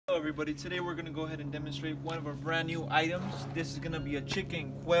everybody, today we're going to go ahead and demonstrate one of our brand new items. This is going to be a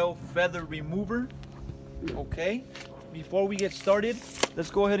chicken quail feather remover. Okay, before we get started,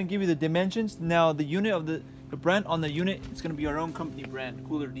 let's go ahead and give you the dimensions. Now the unit of the brand on the unit, it's going to be our own company brand,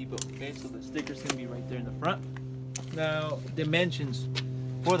 Cooler Depot. Okay, so the sticker's going to be right there in the front. Now dimensions,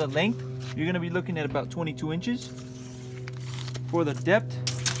 for the length you're going to be looking at about 22 inches. For the depth,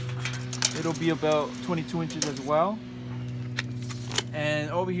 it'll be about 22 inches as well.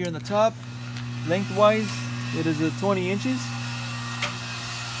 And over here in the top, lengthwise, it is a 20 inches.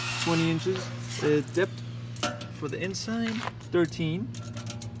 20 inches. The depth for the inside, 13.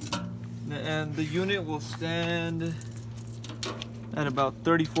 And the unit will stand at about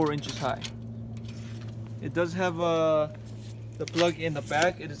 34 inches high. It does have the plug in the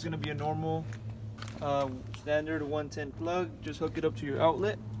back. It is going to be a normal standard 110 plug. Just hook it up to your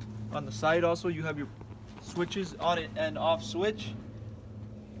outlet. On the side also, you have your switches, on it and off switch.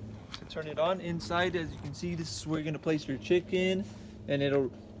 Turn it on. Inside, as you can see, this is where you're going to place your chicken, and it'll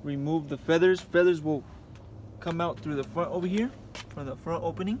remove the feathers. Feathers will come out through the front over here, from the front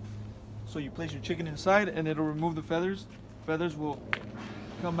opening. So you place your chicken inside and it'll remove the feathers. Feathers will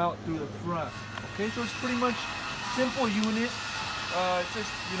come out through the front. Okay, so it's pretty much simple unit. It's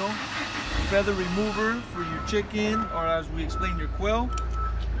just, you know, feather remover for your chicken, or as we explained, your quail.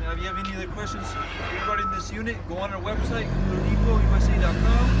 Now, if you have any other questions regarding this unit, go on our website,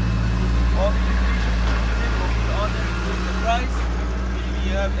 CoolerDepotUSA.com. All the information for the unit will be on there, including the price. If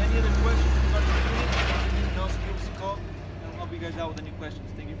you have any other questions regarding the unit, you can also give us a call and we'll help you guys out with any questions.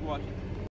 Thank you for watching.